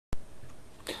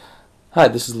Hi,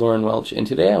 this is Lauren Welch, and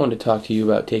today I want to talk to you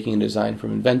about taking a design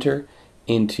from Inventor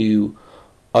into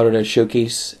Autodesk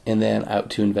Showcase and then out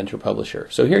to Inventor Publisher.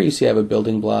 So here you see I have a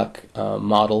building block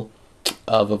model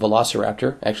of a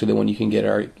Velociraptor, actually the one you can get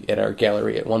at our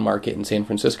gallery at One Market in San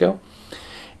Francisco.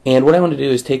 And what I want to do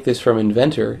is take this from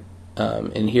Inventor,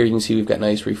 and here you can see we've got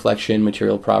nice reflection,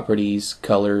 material properties,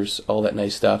 colors, all that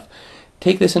nice stuff.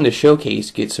 Take this into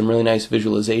Showcase, get some really nice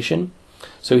visualization.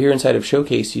 So here inside of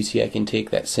Showcase you see I can take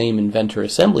that same Inventor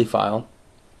assembly file,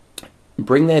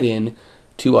 bring that in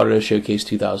to Autodesk Showcase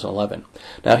 2011.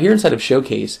 Now here inside of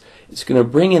Showcase it's going to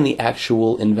bring in the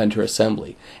actual Inventor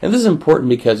assembly, and this is important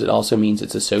because it also means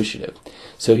it's associative.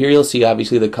 So here you'll see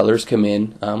obviously the colors come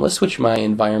in. Let's switch my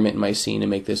environment and my scene and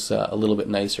make this a little bit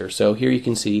nicer. So here you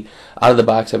can see out of the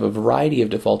box I have a variety of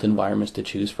default environments to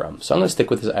choose from. So I'm going to stick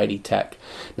with this ID Tech.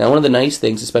 Now one of the nice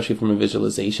things, especially from a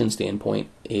visualization standpoint,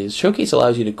 is Showcase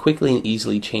allows you to quickly and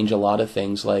easily change a lot of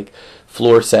things like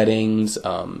floor settings,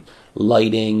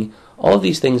 lighting, all of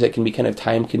these things that can be kind of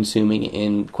time consuming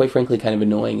and quite frankly kind of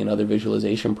annoying in other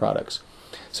visualization products.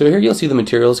 So here you'll see the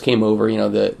materials came over,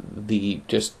 the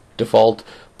just default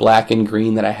black and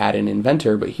green that I had in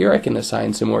Inventor, but here I can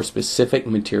assign some more specific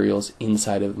materials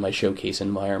inside of my Showcase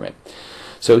environment.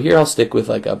 So here I'll stick with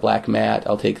like a black matte.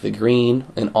 I'll take the green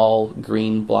and all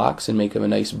green blocks and make them a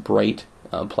nice bright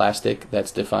plastic that's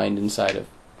defined inside of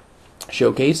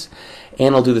Showcase,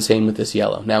 and I'll do the same with this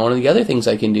yellow. Now one of the other things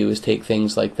I can do is take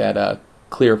things like that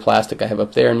clear plastic I have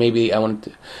up there, and maybe I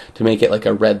want to make it like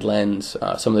a red lens,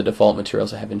 some of the default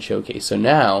materials I have in Showcase. So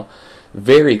now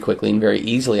very quickly and very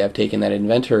easily I've taken that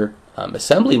Inventor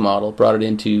assembly model, brought it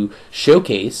into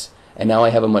Showcase, and now I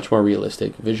have a much more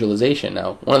realistic visualization.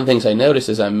 Now one of the things I notice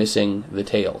is I'm missing the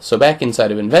tail. So back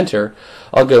inside of Inventor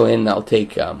I'll go in and I'll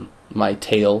take my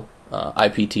tail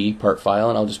IPT part file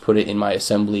and I'll just put it in my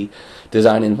assembly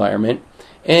design environment,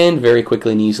 and very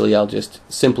quickly and easily I'll just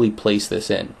simply place this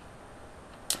in.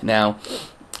 Now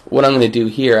what I'm going to do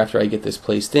here after I get this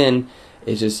placed in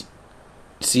is just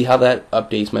see how that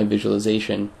updates my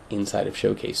visualization inside of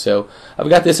Showcase. So I've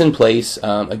got this in place,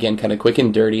 again kind of quick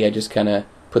and dirty. I just kind of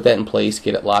put that in place,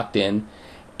 get it locked in,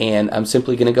 and I'm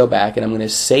simply going to go back and I'm going to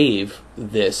save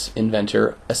this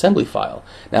Inventor assembly file.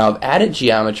 Now I've added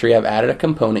geometry, I've added a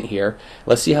component here.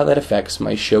 Let's see how that affects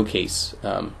my Showcase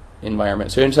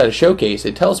environment. So inside of Showcase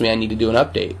it tells me I need to do an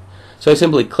update. So I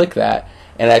simply click that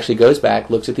and it actually goes back,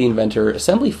 looks at the Inventor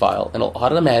assembly file, and it'll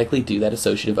automatically do that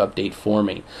associative update for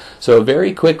me. So a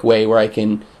very quick way where I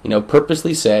can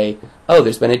purposely say, oh,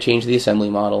 there's been a change to the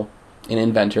assembly model in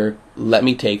Inventor, let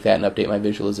me take that and update my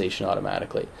visualization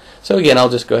automatically. So again, I'll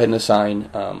just go ahead and assign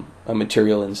a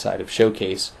material inside of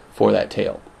Showcase for that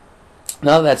tail.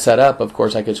 Now that that's set up, of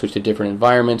course I could switch to different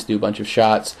environments, do a bunch of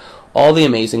shots, all the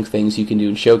amazing things you can do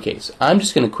in Showcase. I'm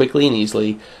just going to quickly and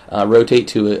easily rotate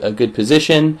to a good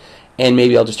position, and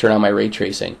maybe I'll just turn on my ray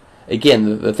tracing.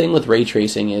 Again, the thing with ray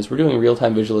tracing is we're doing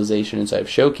real-time visualization inside of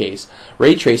Showcase.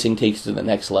 Ray tracing takes it to the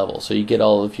next level, so you get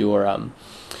all of your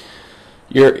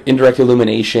indirect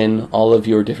illumination, all of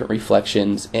your different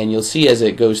reflections, and you'll see as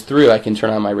it goes through I can turn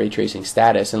on my ray tracing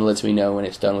status and it lets me know when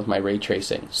it's done with my ray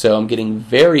tracing. So I'm getting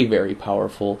very, very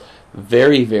powerful,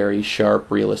 very, very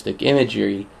sharp, realistic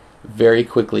imagery very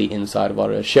quickly inside of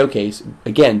Autodesk Showcase,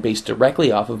 again based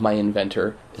directly off of my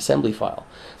Inventor assembly file.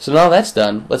 So now that's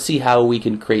done, let's see how we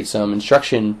can create some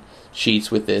instruction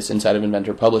sheets with this inside of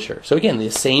Inventor Publisher. So again,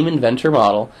 the same Inventor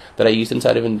model that I used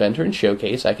inside of Inventor and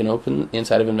Showcase, I can open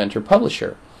inside of Inventor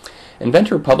Publisher.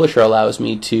 Inventor Publisher allows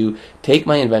me to take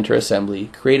my Inventor assembly,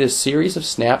 create a series of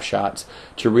snapshots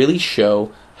to really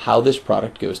show how this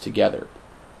product goes together.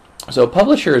 So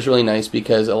Publisher is really nice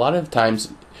because a lot of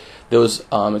times those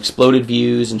exploded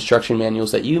views, instruction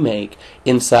manuals that you make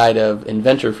inside of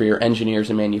Inventor for your engineers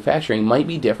and manufacturing might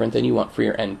be different than you want for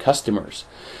your end customers.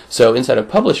 So inside of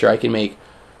Publisher I can make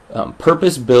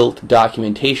purpose-built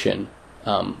documentation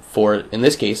for, in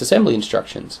this case, assembly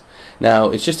instructions. Now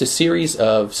it's just a series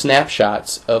of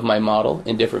snapshots of my model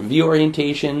in different view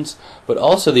orientations, but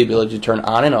also the ability to turn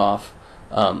on and off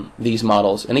these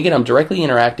models. And again, I'm directly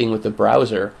interacting with the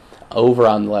browser over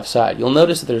on the left side. You'll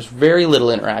notice that there's very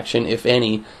little interaction, if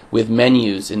any, with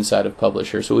menus inside of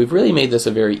Publisher. So we've really made this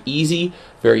a very easy,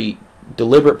 very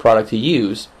deliberate product to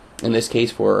use, in this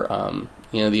case for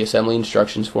the assembly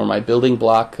instructions for my building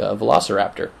block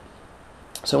Velociraptor.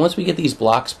 So once we get these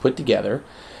blocks put together,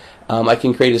 I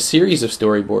can create a series of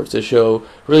storyboards to show,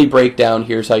 really break down,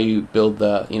 here's how you build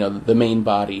the main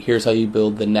body, here's how you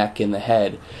build the neck and the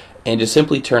head, and just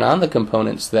simply turn on the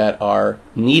components that are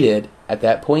needed at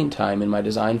that point in time in my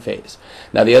design phase.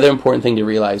 Now the other important thing to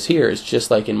realize here is, just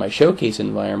like in my Showcase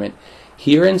environment,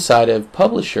 here inside of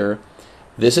Publisher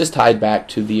this is tied back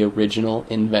to the original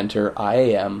Inventor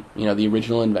IAM, the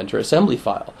original Inventor assembly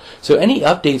file. So any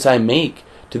updates I make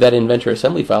to that Inventor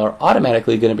assembly file are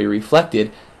automatically going to be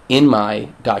reflected in my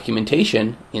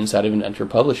documentation inside of Inventor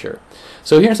Publisher.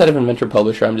 So here inside of Inventor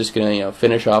Publisher, I'm just going to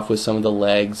finish off with some of the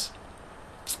legs,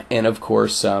 and of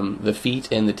course the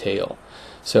feet and the tail.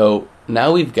 So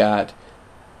now we've got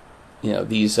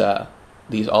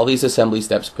all these assembly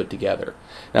steps put together.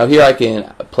 Now here I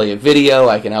can play a video,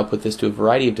 I can output this to a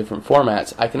variety of different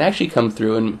formats. I can actually come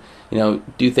through and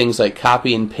do things like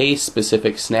copy and paste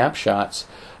specific snapshots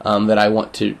that I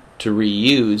want to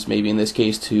reuse, maybe in this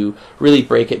case to really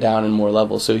break it down in more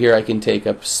levels. So here I can take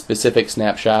a specific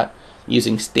snapshot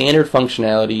using standard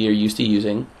functionality you're used to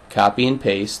using, copy and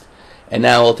paste, and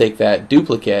now I'll take that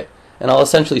duplicate and I'll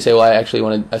essentially say, well, I actually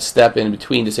want a step in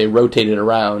between to say rotate it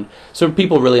around so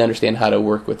people really understand how to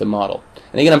work with the model.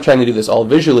 And again, I'm trying to do this all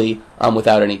visually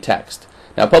without any text.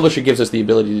 Now, Publisher gives us the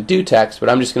ability to do text, but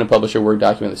I'm just going to publish a Word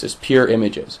document that says pure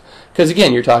images. Because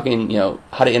again, you're talking,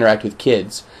 how to interact with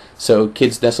kids. So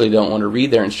kids necessarily don't want to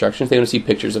read their instructions, they want to see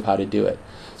pictures of how to do it.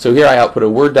 So here I output a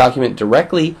Word document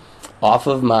directly off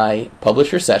of my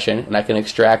Publisher session, and I can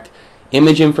extract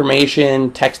image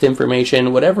information, text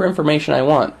information, whatever information I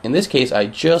want. In this case, I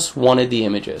just wanted the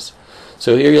images.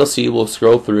 So here you'll see we'll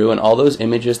scroll through, and all those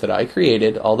images that I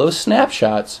created, all those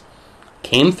snapshots,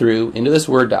 came through into this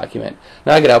Word document.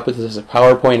 Now I could output this as a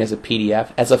PowerPoint, as a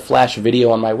PDF, as a flash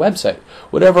video on my website,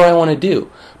 whatever I want to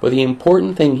do. But the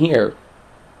important thing here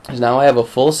is now I have a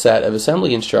full set of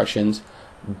assembly instructions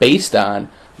based on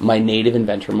my native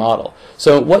Inventor model.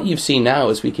 So what you've seen now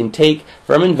is we can take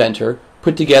from Inventor,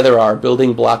 put together our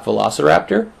building block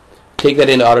Velociraptor, take that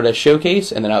into Autodesk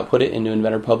Showcase, and then output it into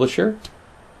Inventor Publisher,